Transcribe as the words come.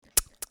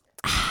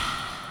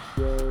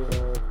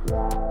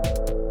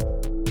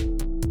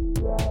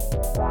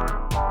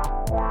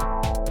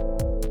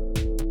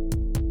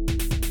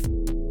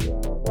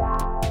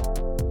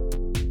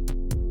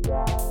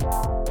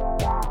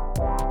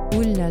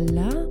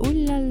la, ooh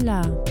la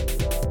la.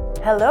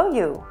 Hello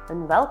you,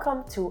 and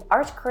welcome to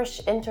Art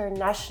Crush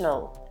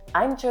International.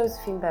 I'm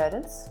Josephine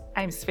Beudens.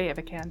 I'm Svea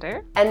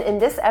Vikander. And in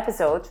this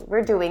episode,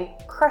 we're doing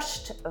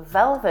Crushed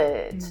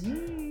Velvet.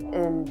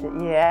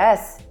 And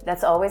yes,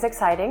 that's always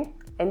exciting.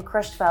 In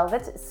Crushed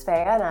Velvet,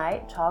 Svea and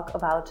I talk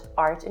about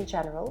art in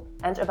general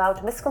and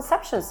about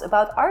misconceptions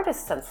about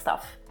artists and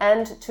stuff.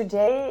 And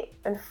today,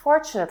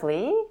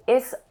 unfortunately,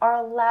 is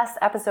our last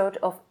episode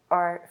of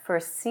our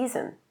first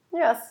season.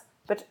 Yes,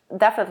 but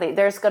definitely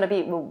there's going to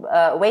be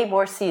way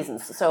more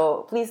seasons,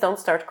 so please don't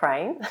start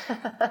crying.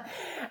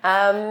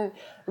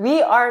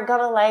 We are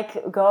gonna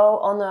go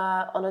on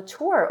a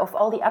tour of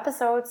all the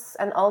episodes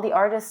and all the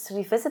artists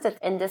we visited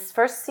in this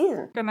first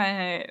season. I'm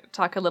gonna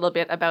talk a little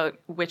bit about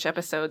which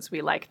episodes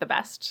we like the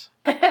best.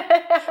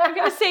 I'm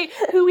gonna say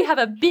who we have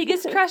a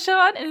biggest crush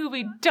on and who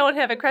we don't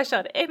have a crush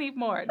on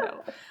anymore.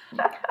 No,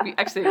 we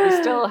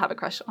still have a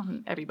crush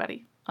on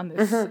everybody on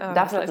this.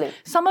 Definitely. List.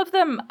 Some of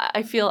them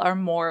I feel are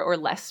more or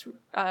less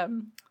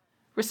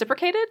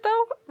reciprocated,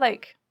 though.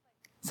 Like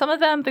some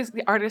of them,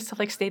 the artists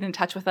have stayed in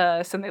touch with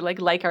us and they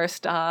like our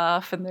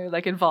stuff and they're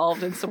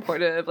involved and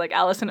supportive. Like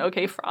Alison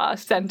OK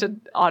Frost sent an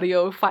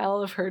audio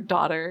file of her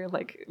daughter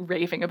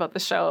raving about the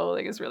show.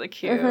 It's really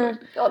cute.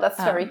 Mm-hmm. Oh,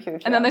 that's very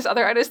cute. And then there's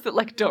other artists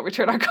that don't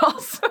return our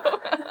calls. So. Not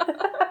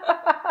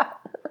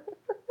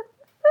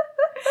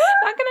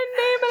gonna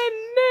name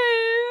any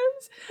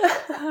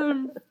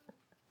names.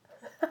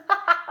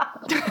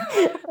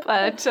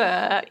 But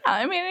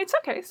I mean, it's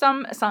okay.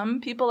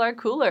 Some people are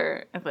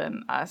cooler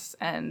than us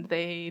and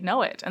they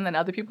know it, and then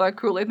other people are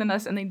cooler than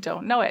us and they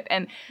don't know it.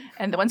 And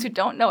the ones who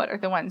don't know it are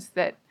the ones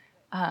that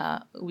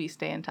we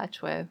stay in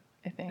touch with,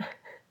 I think.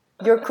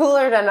 You're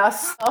cooler than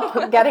us.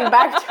 Oh, getting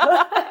back to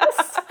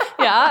us.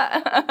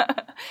 Yeah.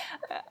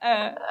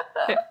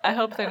 I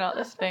hope they're not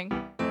listening.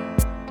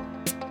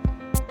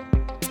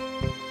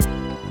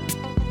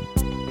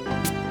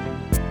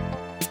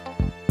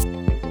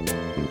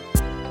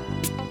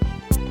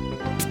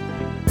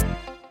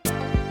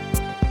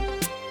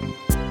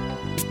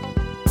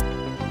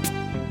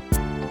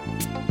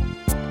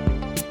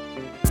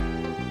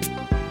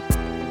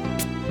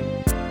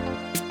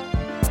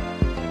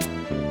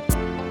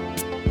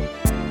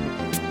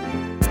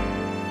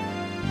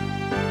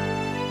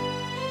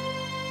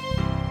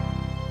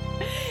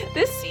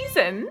 This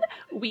season,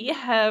 we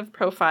have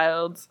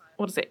profiled,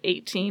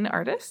 18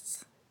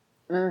 artists?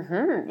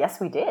 Mm-hmm. Yes,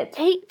 we did.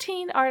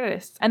 18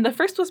 artists. And the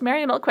first was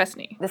Mary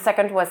McQuesney. The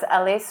second was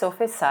L.A.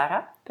 Sophie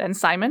Sarah. Then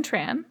Simon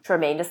Tran.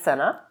 Tremaine de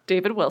Senna.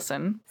 David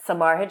Wilson.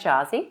 Samar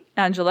Hijazi.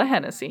 Angela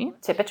Hennessy.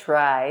 Tippett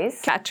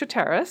Rice. Kat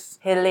Trateris.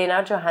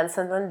 Helena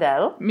Johansson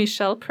Lundell.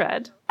 Michelle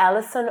Pred.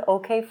 Alison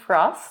OK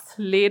Frost.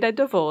 Leda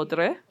de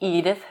Vaudre.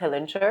 Edith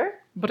Hillinger.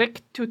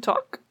 Brick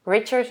Tutok.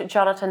 Richard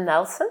Jonathan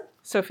Nelson.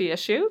 Sophia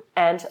Shu.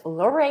 And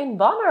Lorraine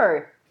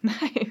Bonner.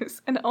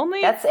 Nice. And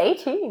only... That's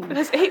 18.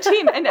 That's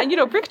 18. And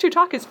Brick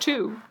Tutok is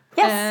 2.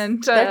 Yes,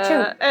 and,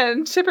 they're 2.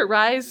 And Tippett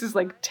Rise is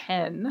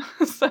 10.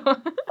 So...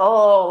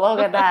 Oh, look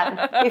at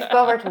that. We've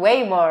covered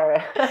way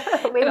more.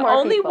 Way more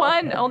only people.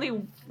 only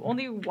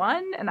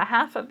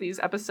 1.5 of these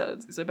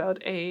episodes is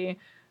about a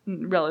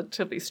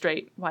relatively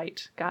straight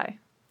white guy.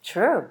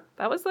 True.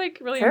 That was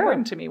really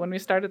important to me when we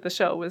started the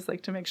show, was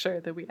to make sure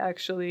that we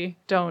actually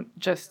don't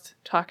just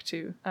talk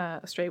to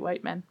straight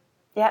white men.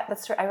 Yeah,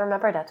 that's true. I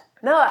remember that.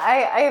 No,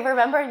 I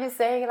remember you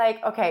saying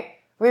okay,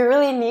 we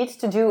really need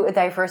to do a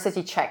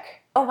diversity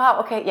check. Oh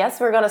wow, okay, yes,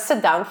 we're gonna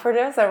sit down for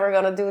this and we're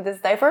gonna do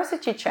this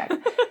diversity check.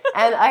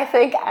 And I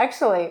think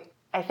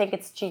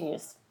it's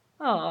genius.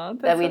 Oh,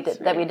 that we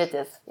did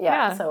this.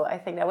 Yeah. So I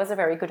think that was a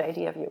very good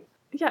idea of you.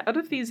 Yeah, out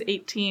of these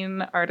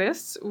 18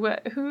 artists,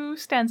 who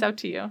stands out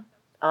to you?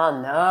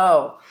 Oh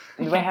no,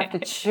 do I have to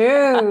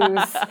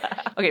choose?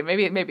 Okay,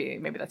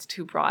 maybe that's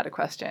too broad a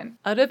question.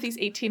 Out of these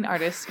 18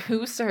 artists,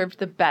 who served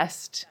the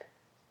best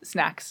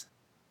snacks?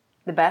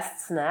 The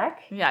best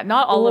snack? Yeah,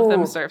 not all of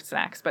them served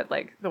snacks, but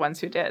the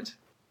ones who did.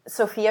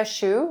 Sophia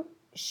Shu,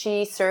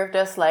 she served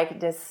us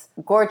this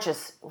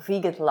gorgeous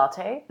vegan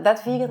latte.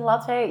 That vegan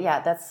latte, yeah,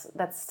 that's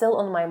still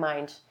on my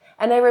mind.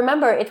 And I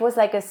remember it was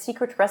a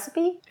secret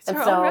recipe. It's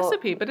her own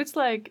recipe, but it's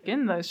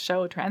in the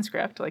show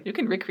transcript. You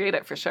can recreate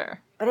it for sure.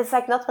 But it's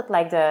not with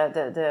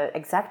the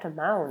exact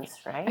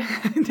amounts, right?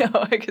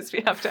 No, I guess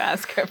we have to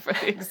ask her for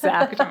the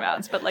exact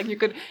amounts. But you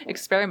could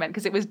experiment,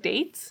 because it was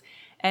dates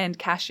and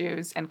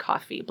cashews and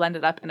coffee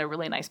blended up in a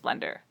really nice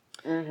blender.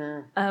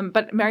 Mm-hmm.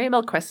 But Mary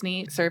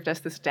McQuesney served us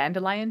this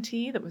dandelion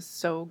tea that was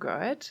so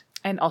good.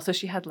 And also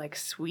she had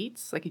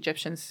sweets,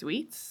 Egyptian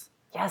sweets.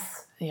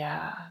 Yes.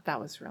 Yeah, that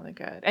was really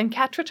good. And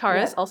Kat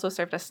Trateris also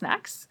served us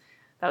snacks.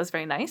 That was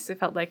very nice. It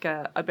felt like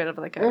a bit of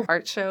an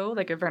art show,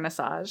 a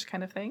vernissage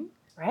kind of thing.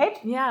 Right?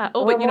 Yeah.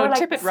 Oh, but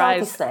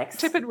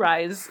Tippett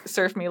Rise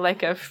served me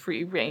a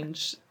free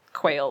range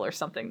quail or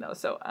something though.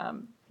 So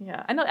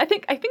yeah. I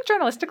think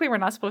journalistically we're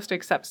not supposed to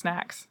accept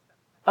snacks.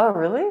 Oh,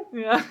 really?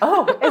 Yeah.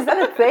 Oh, is that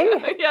a thing?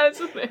 Yeah, it's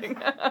a thing.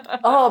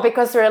 Oh,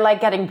 because we're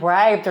like getting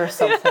bribed or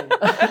something.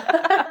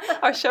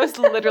 Our show's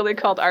literally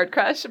called Art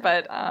Crush,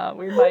 but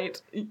we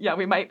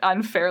might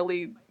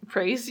unfairly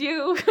praise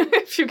you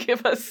if you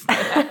give us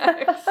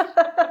snacks.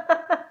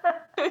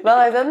 Well,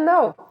 I don't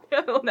know.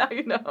 Yeah, well, now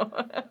you know.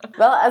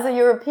 Well, as a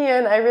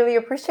European, I really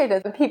appreciate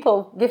it when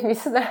people give me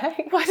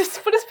snacks. What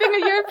does being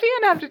a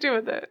European have to do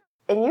with it?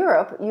 In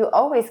Europe, you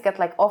always get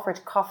like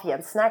offered coffee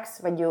and snacks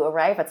when you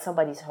arrive at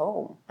somebody's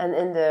home. And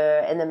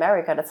in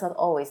America, that's not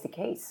always the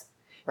case,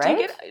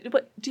 right?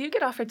 Do you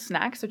get offered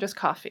snacks or just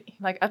coffee?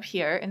 Like up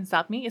here in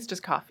Sapmi, it's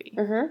just coffee.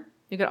 Mm-hmm.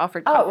 You get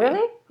offered coffee. Oh,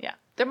 really? Yeah.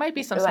 There might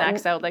be some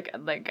snacks out.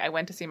 Like I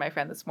went to see my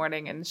friend this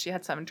morning and she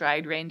had some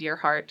dried reindeer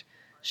heart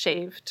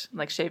shaved,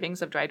 like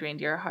shavings of dried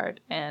reindeer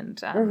heart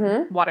and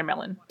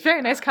watermelon.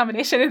 Very nice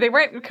combination. They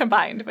weren't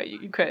combined, but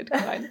you could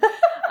combine.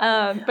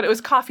 But it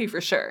was coffee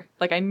for sure.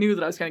 Like I knew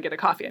that I was going to get a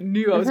coffee. I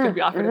knew I was going to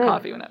be offered a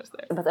coffee when I was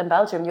there. But in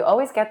Belgium, you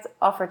always get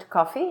offered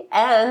coffee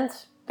and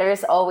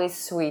there's always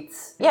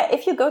sweets. Yeah,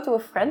 if you go to a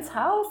friend's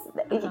house,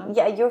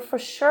 yeah,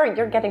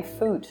 you're getting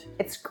food.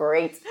 It's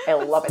great. I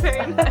love it.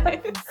 Very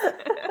nice.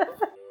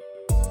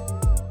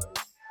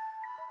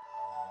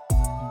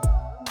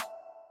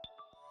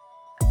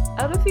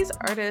 Out of these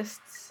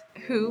artists,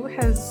 who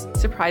has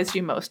surprised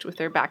you most with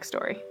their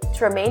backstory?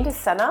 Tremaine de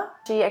Senna.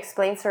 She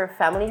explains her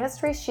family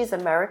history. She's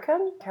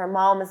American. Her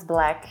mom is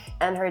black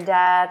and her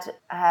dad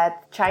had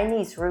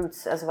Chinese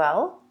roots as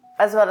well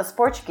as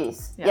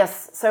Portuguese. Yeah.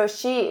 Yes, so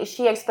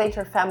she explained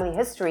her family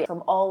history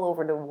from all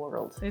over the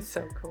world. It's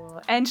so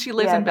cool. And she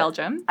lives in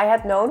Belgium. I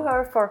had known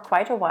her for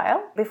quite a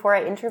while before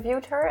I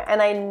interviewed her,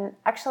 and I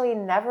actually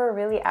never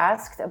really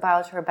asked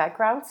about her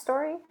background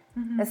story.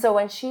 Mm-hmm. And so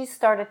when she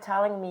started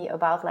telling me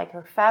about like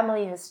her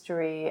family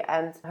history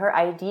and her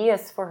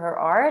ideas for her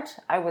art,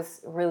 I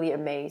was really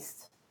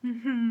amazed.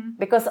 Mm-hmm.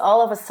 Because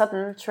all of a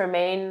sudden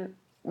Tremaine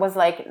was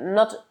like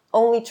not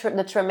only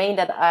the Tremaine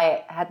that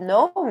I had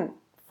known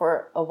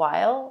for a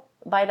while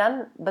by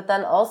then, but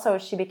then also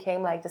she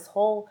became like this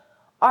whole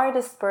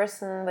artist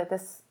person with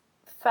this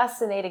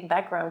fascinating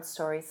background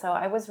story. So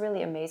I was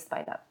really amazed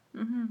by that.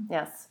 Mm-hmm.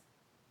 Yes,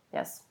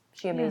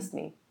 she amazed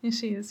me. Yeah,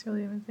 she is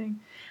really amazing.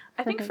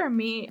 I think for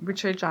me,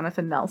 Richard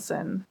Jonathan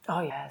Nelson. Oh,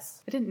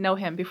 yes. I didn't know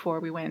him before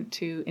we went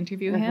to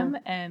interview him.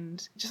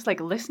 And just like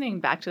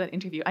listening back to that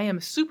interview, I am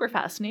super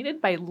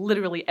fascinated by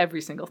literally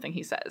every single thing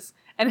he says.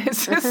 And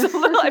it's just a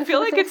little, I feel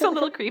like it's a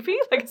little creepy.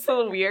 Like it's a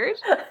little weird.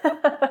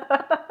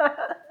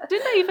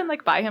 Didn't I even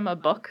like buy him a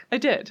book? I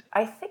did.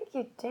 I think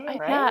you did,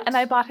 right? Yeah, and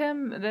I bought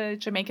him the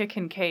Jamaica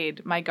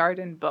Kincaid, My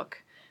Garden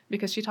book.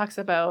 Because she talks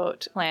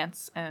about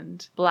plants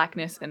and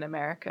blackness in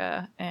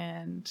America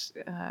and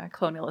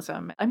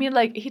colonialism. I mean,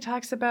 like, he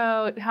talks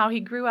about how he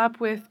grew up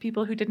with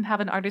people who didn't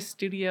have an artist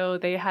studio.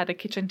 They had a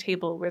kitchen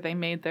table where they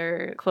made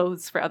their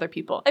clothes for other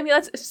people. I mean,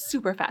 that's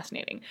super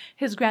fascinating.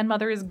 His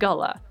grandmother is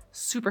Gullah.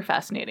 Super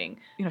fascinating.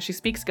 You know, she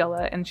speaks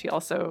Gullah and she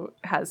also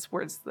has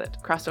words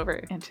that cross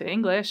over into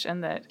English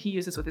and that he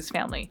uses with his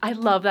family. I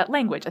love that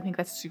language. I think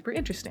that's super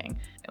interesting.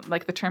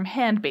 Like the term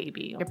hand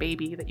baby, a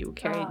baby that you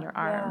carry in your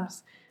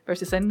arms. Yeah.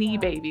 Versus a knee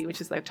baby,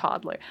 which is like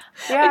toddler.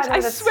 Yeah,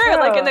 I swear,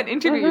 like in that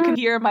interview, you can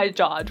hear my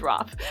jaw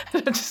drop.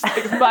 Just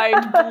like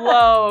mind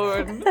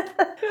blown.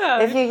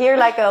 Yeah. If you hear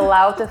like a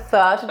loud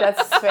thud,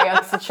 that's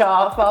Svea's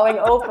jaw falling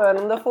open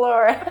on the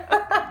floor.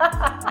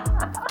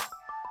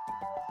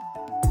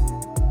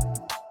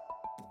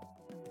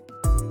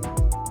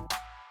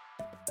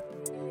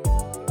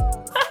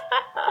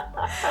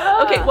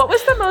 Okay, what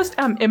was the most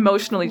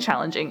emotionally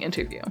challenging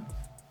interview?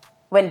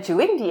 When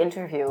doing the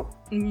interview?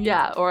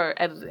 Yeah, or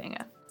editing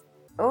it.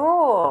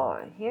 Oh,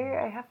 here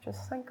I have to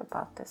think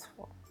about this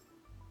one.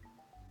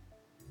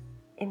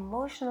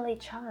 Emotionally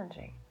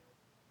challenging.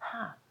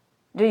 Huh.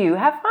 Do you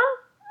have one?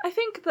 I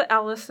think the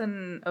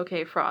Alison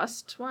OK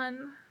Frost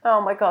one.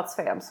 Oh my God,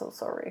 Svea, I'm so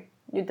sorry.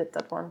 You did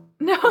that one.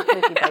 No, I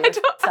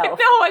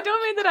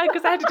don't mean that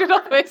because I had to do it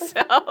all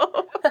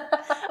myself.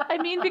 I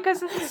mean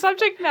because of the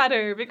subject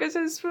matter, because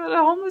it's for the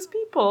homeless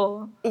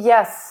people.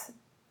 Yes,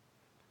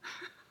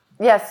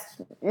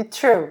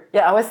 true.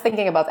 Yeah, I was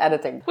thinking about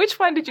editing. Which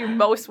one did you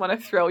most want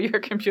to throw your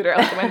computer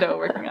out the window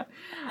working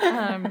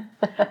on?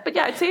 But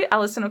yeah, I'd say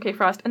Alison OK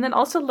Frost. And then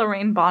also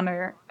Lorraine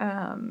Bonner.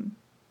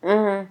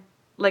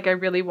 Like, I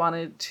really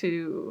wanted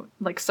to,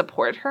 like,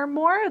 support her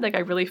more. Like, I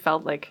really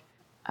felt like,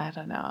 I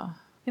don't know.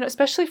 You know,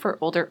 especially for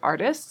older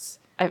artists,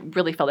 I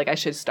really felt like I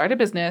should start a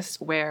business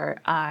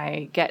where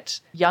I get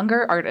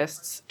younger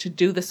artists to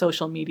do the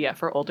social media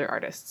for older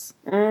artists.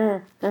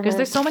 Because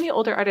there's so many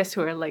older artists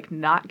who are like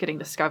not getting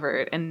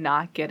discovered and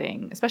not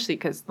getting, especially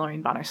because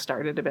Lorraine Bonner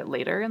started a bit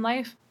later in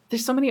life.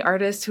 There's so many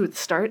artists who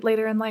start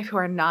later in life who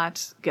are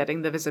not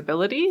getting the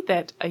visibility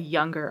that a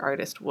younger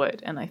artist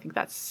would. And I think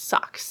that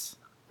sucks.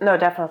 No,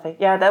 definitely.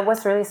 Yeah, that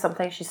was really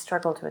something she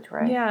struggled with,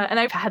 right? Yeah, and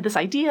I've had this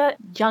idea,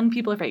 young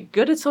people are very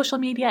good at social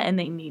media and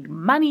they need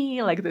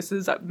money, like this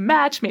is a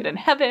match made in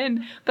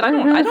heaven, but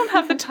I don't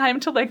have the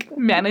time to like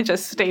manage a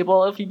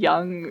stable of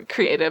young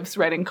creatives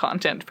writing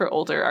content for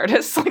older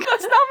artists. Like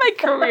that's not my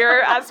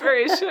career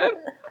aspiration.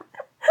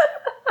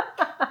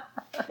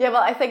 Yeah,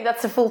 well, I think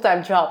that's a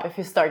full-time job if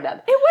you start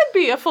that. It would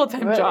be a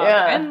full-time But, job.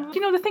 yeah. And,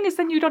 the thing is,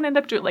 then you don't end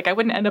up doing, I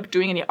wouldn't end up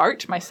doing any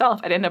art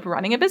myself. I'd end up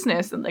running a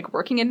business and,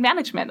 working in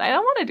management. I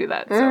don't want to do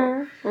that.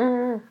 So,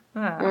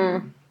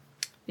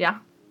 yeah.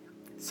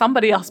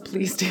 Somebody else,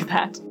 please do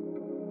that.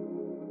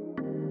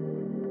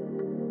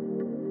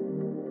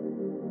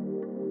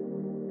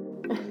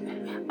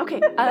 Okay,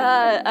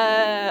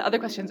 other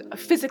questions.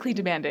 Physically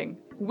demanding.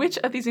 Which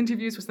of these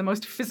interviews was the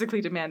most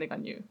physically demanding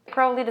on you?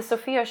 Probably the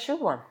Sophia Shu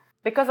one.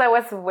 Because I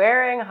was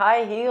wearing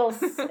high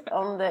heels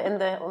on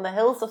the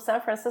hills of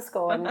San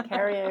Francisco and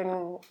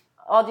carrying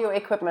audio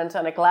equipment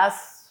and a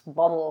glass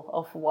bottle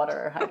of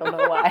water. I don't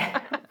know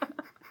why.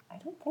 I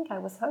don't think I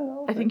was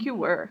hungover. I think you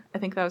were. I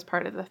think that was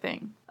part of the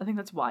thing. I think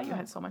that's why you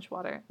had so much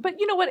water. But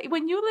you know what?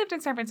 When you lived in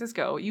San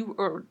Francisco,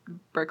 or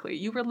Berkeley,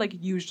 you were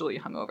usually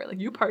hungover.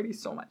 You party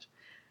so much.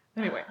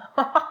 Anyway,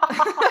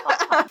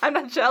 I'm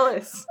not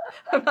jealous.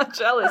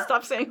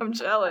 Stop saying I'm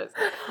jealous.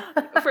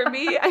 For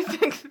me, I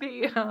think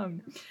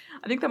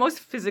the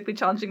most physically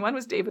challenging one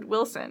was David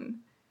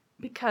Wilson,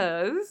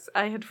 because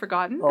I had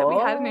forgotten that we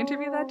had an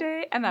interview that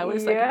day, and I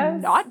was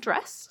not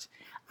dressed,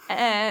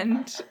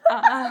 and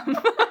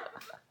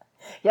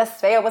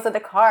yes, Svea was in the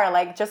car,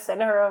 just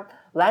in her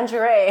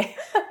lingerie.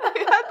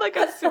 I had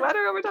a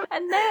sweater over top,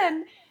 and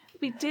then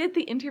we did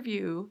the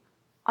interview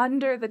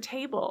under the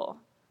table.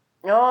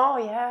 Oh,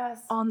 yes.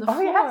 On the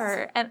floor.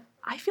 Yes. And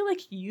I feel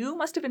like you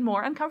must have been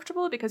more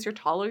uncomfortable because you're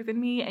taller than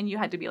me and you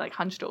had to be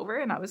hunched over,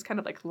 and I was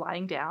kind of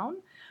lying down.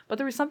 But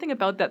there was something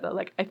about that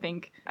I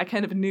think I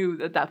kind of knew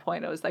at that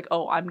point. I was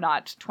oh, I'm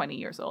not 20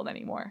 years old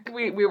anymore.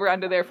 We were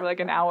under there for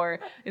an hour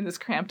in this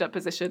cramped up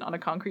position on a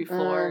concrete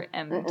floor,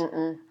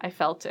 and I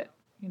felt it,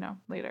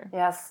 later.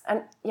 Yes.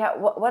 And yeah,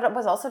 what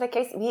was also the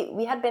case,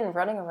 we had been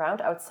running around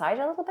outside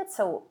a little bit,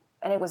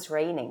 and it was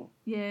raining.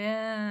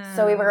 Yeah.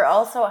 So we were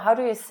also, how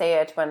do you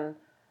say it when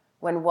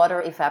water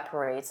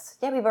evaporates?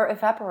 Yeah, we were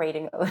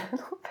evaporating a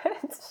little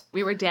bit.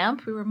 We were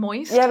damp, we were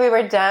moist. Yeah, we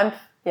were damp.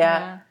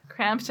 Yeah.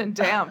 Cramped and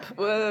damp.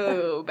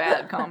 Whoa,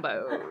 bad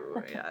combo.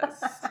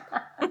 Yes.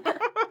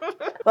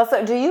 Well,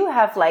 so do you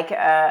have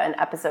an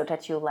episode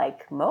that you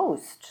like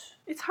most?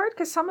 It's hard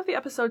because some of the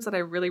episodes that I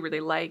really, really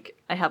like,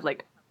 I have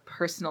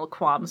personal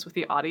qualms with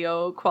the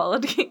audio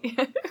quality.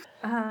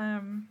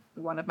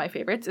 One of my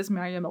favorites is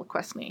Maria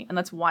Milquesny, and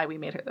that's why we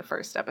made her the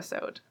first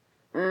episode.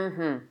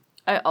 Mm-hmm.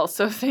 I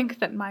also think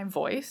that my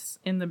voice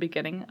in the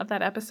beginning of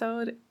that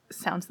episode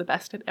sounds the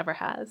best it ever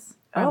has.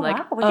 I'm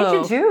wow. What did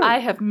you do? I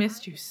have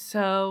missed you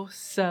so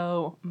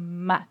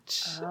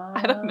much.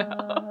 I don't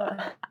know.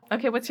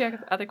 Okay, what's your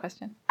other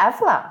question?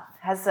 Evla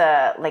has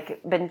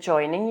been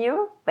joining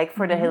you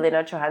for the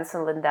Helena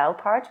Johansson Lindell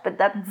part, but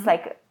that's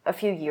a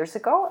few years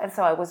ago, and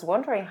so I was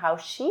wondering how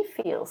she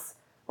feels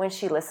when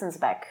she listens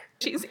back.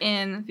 She's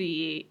in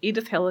the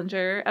Edith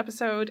Hillinger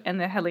episode and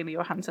the Helena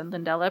Johansson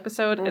Lindell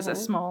episode as a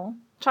small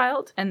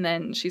child. And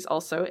then she's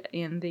also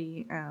in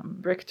the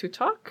Brick to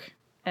Talk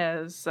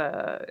as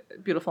a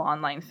beautiful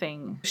online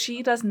thing.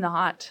 She does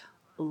not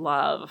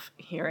love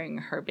hearing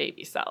her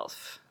baby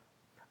self.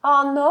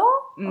 Oh, no?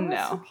 No.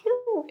 That's so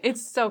cute.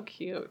 It's so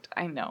cute.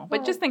 I know.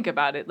 But just think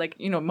about it.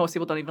 Most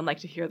people don't even like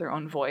to hear their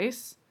own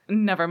voice.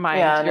 Never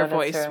mind your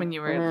voice when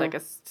you were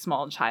a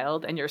small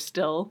child and you're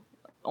still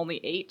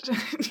only 8, That's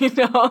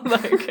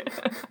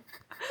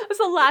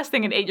the last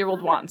thing an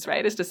 8-year-old wants,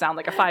 right? Is to sound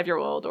like a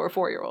 5-year-old or a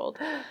 4-year-old.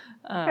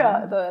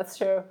 Yeah, that's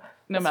true.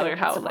 No matter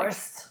how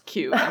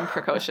cute and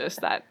precocious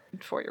that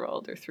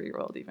 4-year-old or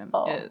 3-year-old even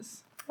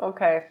is.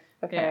 Okay.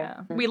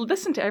 Yeah. We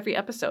listen to every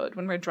episode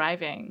when we're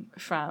driving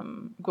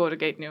from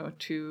Gorgaitnu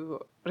to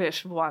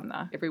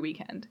Reshwana every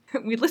weekend.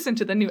 We listen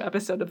to the new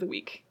episode of the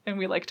week and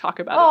we talk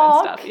about it and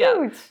stuff. Cute.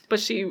 Yeah. But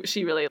she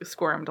really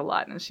squirmed a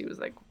lot and she was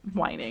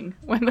whining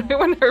when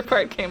her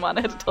part came on.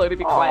 I had to tell her to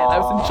be quiet. I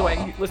was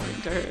enjoying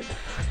listening to her.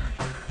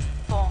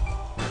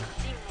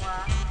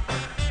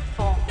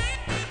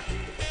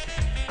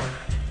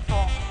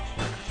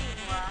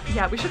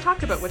 Yeah, we should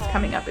talk about what's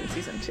coming up in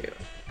season 2.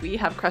 We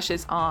have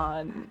crushes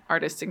on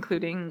artists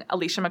including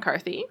Alicia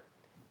McCarthy,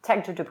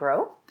 Hector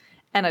Dubrow,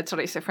 Ana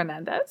Teresa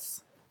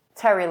Fernandez,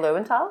 Terry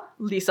Lowenthal,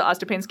 Lisa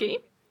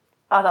Ostapinsky,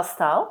 Ada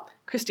Stahl,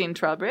 Christine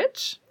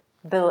Trowbridge,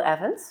 Bill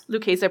Evans,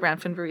 Lucchesa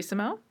Branfin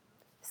Verissimo,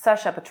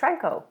 Sasha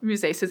Petrenko,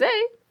 Musée Cezé,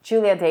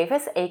 Julia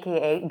Davis,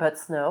 a.k.a. Bud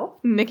Snow,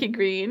 Nikki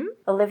Green,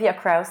 Olivia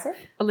Krause.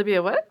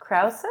 Olivia what?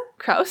 Krause,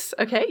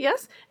 okay,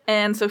 yes,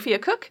 and Sophia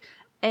Cook,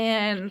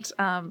 and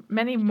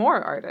many more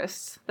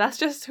artists. That's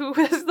just those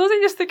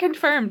are just the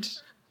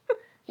confirmed.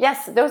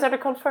 Yes, those are the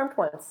confirmed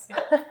ones.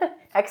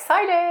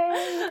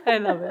 Exciting! I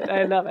love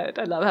it.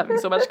 I love having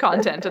so much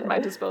content at my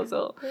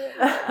disposal.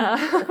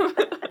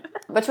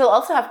 But we'll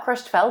also have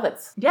Crushed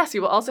Velvets. Yes,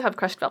 you will also have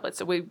Crushed Velvets.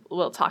 So we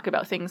will talk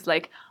about things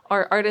like,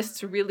 are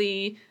artists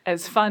really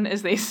as fun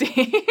as they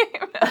seem?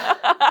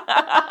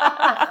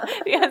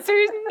 The answer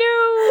is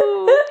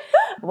no.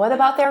 What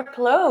about their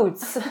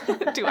clothes?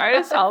 Do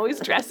artists always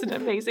dress in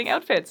amazing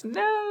outfits?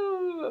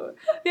 No.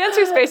 The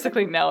answer is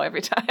basically no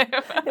every time.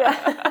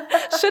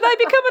 Should I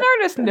become an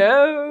artist?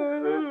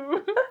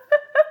 No.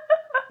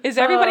 Is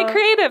everybody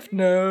creative?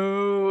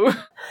 No. Ooh.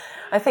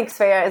 I think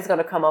Svea is going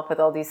to come up with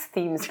all these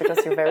themes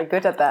because you're very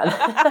good at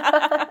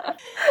that.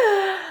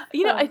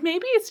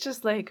 Maybe it's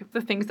just like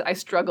the things that I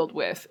struggled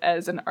with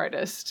as an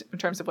artist in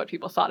terms of what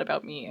people thought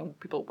about me and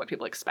what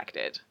people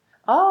expected.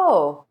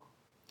 Oh.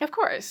 Of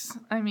course.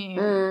 I mean,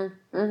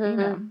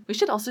 we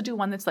should also do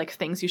one that's like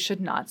things you should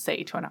not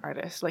say to an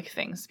artist, like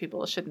things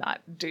people should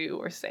not do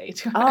or say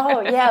to an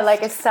artist. Oh, yeah,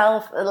 like a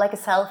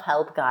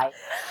self-help guide.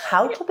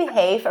 How to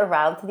behave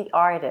around the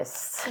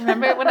artists.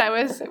 Remember when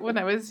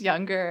I was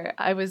younger,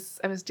 I was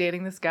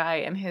dating this guy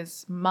and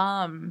his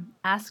mom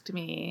asked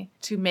me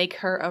to make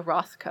her a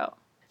Rothko.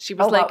 She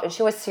was wow.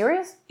 She was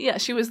serious? Yeah,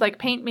 she was like,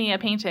 paint me a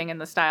painting in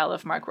the style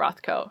of Mark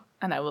Rothko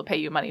and I will pay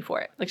you money for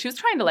it. Like, she was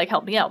trying to like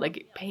help me out,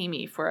 like pay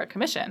me for a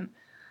commission.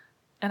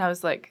 And I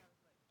was like,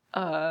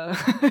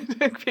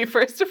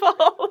 first of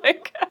all,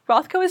 like,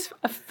 Rothko is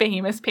a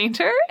famous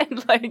painter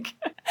and like,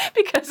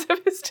 because of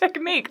his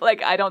technique,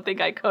 like, I don't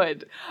think I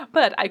could,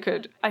 but I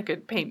could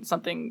paint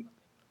something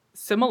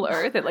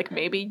similar that like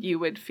maybe you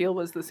would feel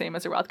was the same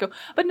as a Rothko,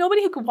 but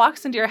nobody who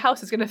walks into your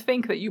house is going to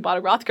think that you bought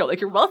a Rothko.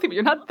 Like, you're wealthy, but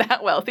you're not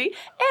that wealthy.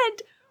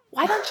 And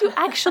why don't you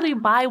actually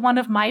buy one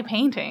of my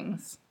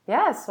paintings?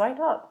 Yes, why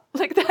not?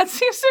 Like, that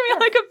seems to me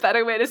like a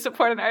better way to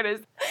support an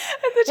artist.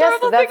 And the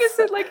terrible thing is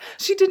that, like,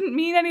 she didn't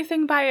mean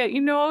anything by it,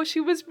 She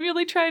was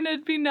really trying to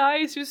be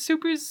nice. She was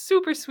super,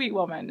 super sweet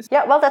woman.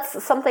 Yeah, well,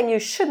 that's something you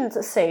shouldn't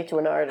say to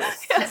an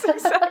artist. Yes,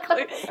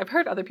 exactly. I've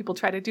heard other people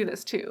try to do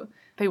this, too.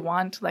 They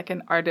want, like,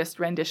 an artist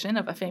rendition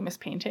of a famous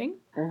painting.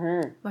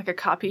 Mm-hmm. Like a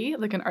copy,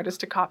 like an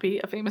artist to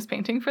copy a famous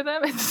painting for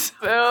them. It's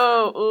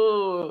so,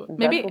 ooh.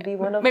 Maybe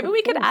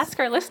we could ask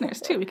our listeners,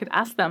 too. We could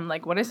ask them,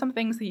 like, what are some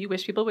things that you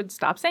wish people would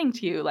stop saying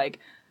to you? Like,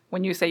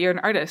 when you say you're an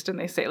artist and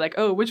they say like,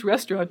 oh, which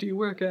restaurant do you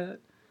work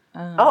at?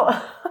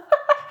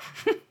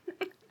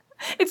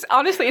 It's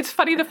honestly, it's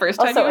funny the first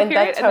time you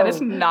hear it, and then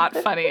it's not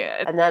funny.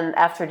 And then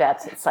after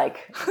that, it's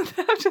like,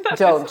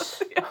 don't.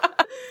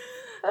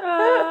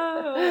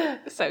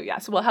 So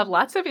we'll have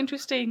lots of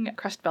interesting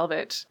Crushed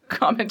Velvet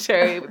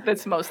commentary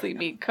that's mostly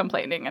me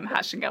complaining and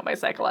hashing out my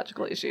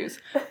psychological issues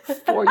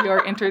for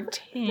your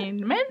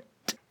entertainment.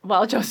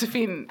 While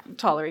Josephine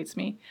tolerates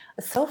me.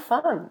 It's so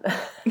fun.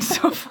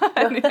 So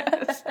fun,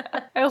 yes.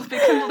 I'll be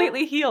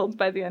completely healed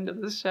by the end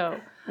of the show.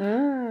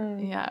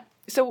 Yeah.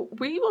 So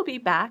we will be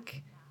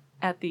back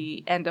at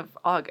the end of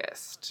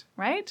August,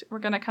 right? We're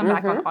going to come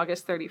back on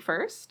August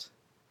 31st.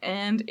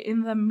 And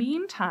in the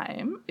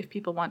meantime, if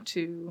people want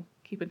to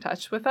keep in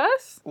touch with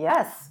us.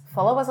 Yes.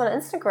 Follow us on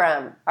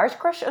Instagram,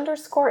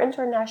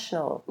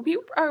 artcrush_international. We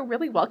are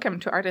really welcome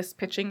to artists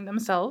pitching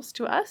themselves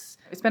to us.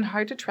 It's been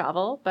hard to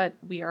travel, but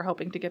we are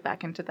hoping to get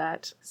back into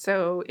that.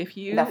 So if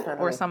you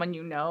or someone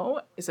you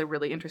know is a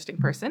really interesting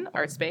person,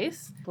 art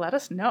space, let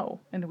us know.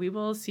 And we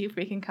will see if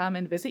we can come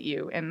and visit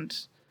you and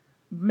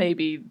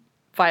maybe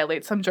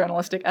violate some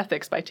journalistic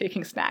ethics by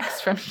taking snacks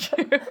from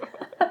you.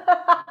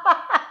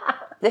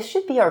 This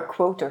should be our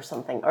quote or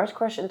something. Art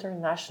Crush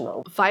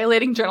International.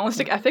 Violating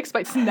journalistic ethics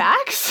by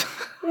snacks?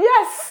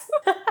 Yes!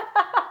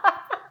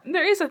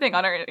 There is a thing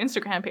on our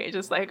Instagram page.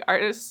 It's like,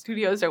 artist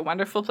studios are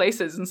wonderful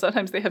places, and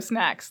sometimes they have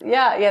snacks.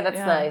 Yeah, that's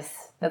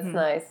nice. That's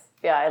nice.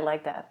 Yeah, I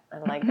like that.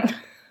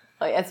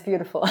 Oh, it's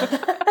beautiful.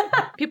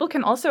 People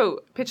can also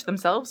pitch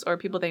themselves or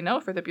people they know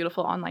for the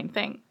beautiful online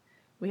thing.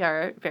 We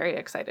are very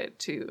excited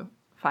to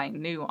find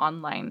new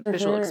online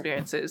visual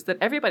experiences that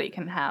everybody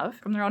can have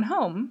from their own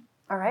home.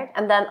 All right.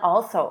 And then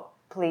also,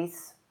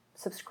 please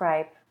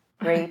subscribe,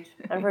 rate,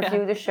 and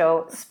review the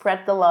show.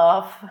 Spread the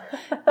love.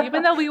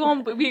 Even though we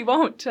won't be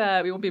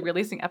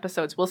releasing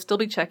episodes, we'll still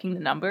be checking the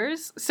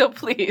numbers. So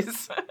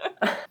please.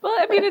 Well,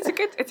 I mean, it's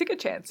a good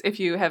chance. If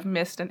you have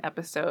missed an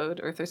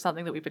episode or if there's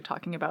something that we've been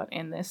talking about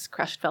in this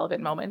Crushed Velvet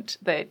moment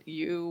that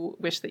you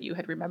wish that you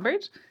had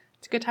remembered,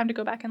 it's a good time to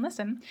go back and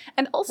listen.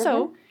 And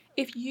also,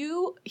 if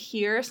you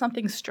hear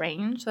something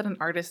strange that an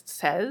artist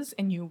says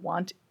and you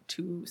want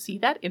to see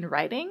that in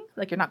writing,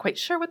 like you're not quite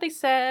sure what they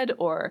said,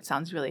 or it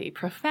sounds really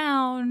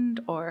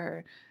profound,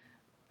 or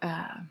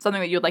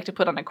something that you would like to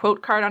put on a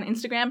quote card on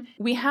Instagram,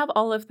 we have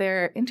all of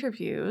their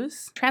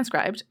interviews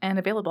transcribed and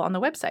available on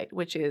the website,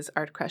 which is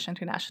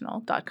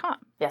artcrushinterntional.com.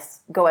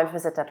 Yes, go and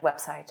visit that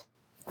website.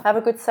 Have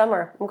a good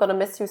summer. I'm going to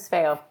miss you,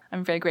 Svea.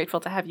 I'm very grateful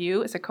to have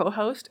you as a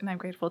co-host, and I'm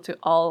grateful to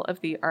all of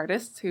the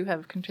artists who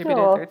have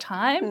contributed their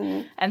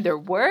time and their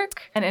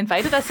work and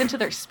invited us into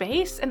their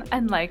space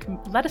and like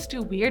let us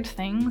do weird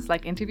things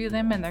like interview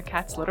them in their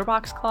cat's litter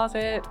box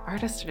closet.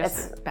 Artists are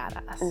just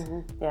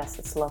badass. Yes,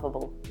 it's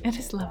lovable. It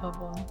is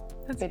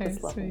lovable. That's very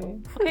sweet.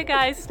 Okay,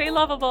 guys, stay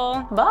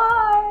lovable.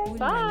 Bye.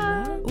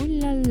 Bye. Ooh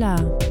la la.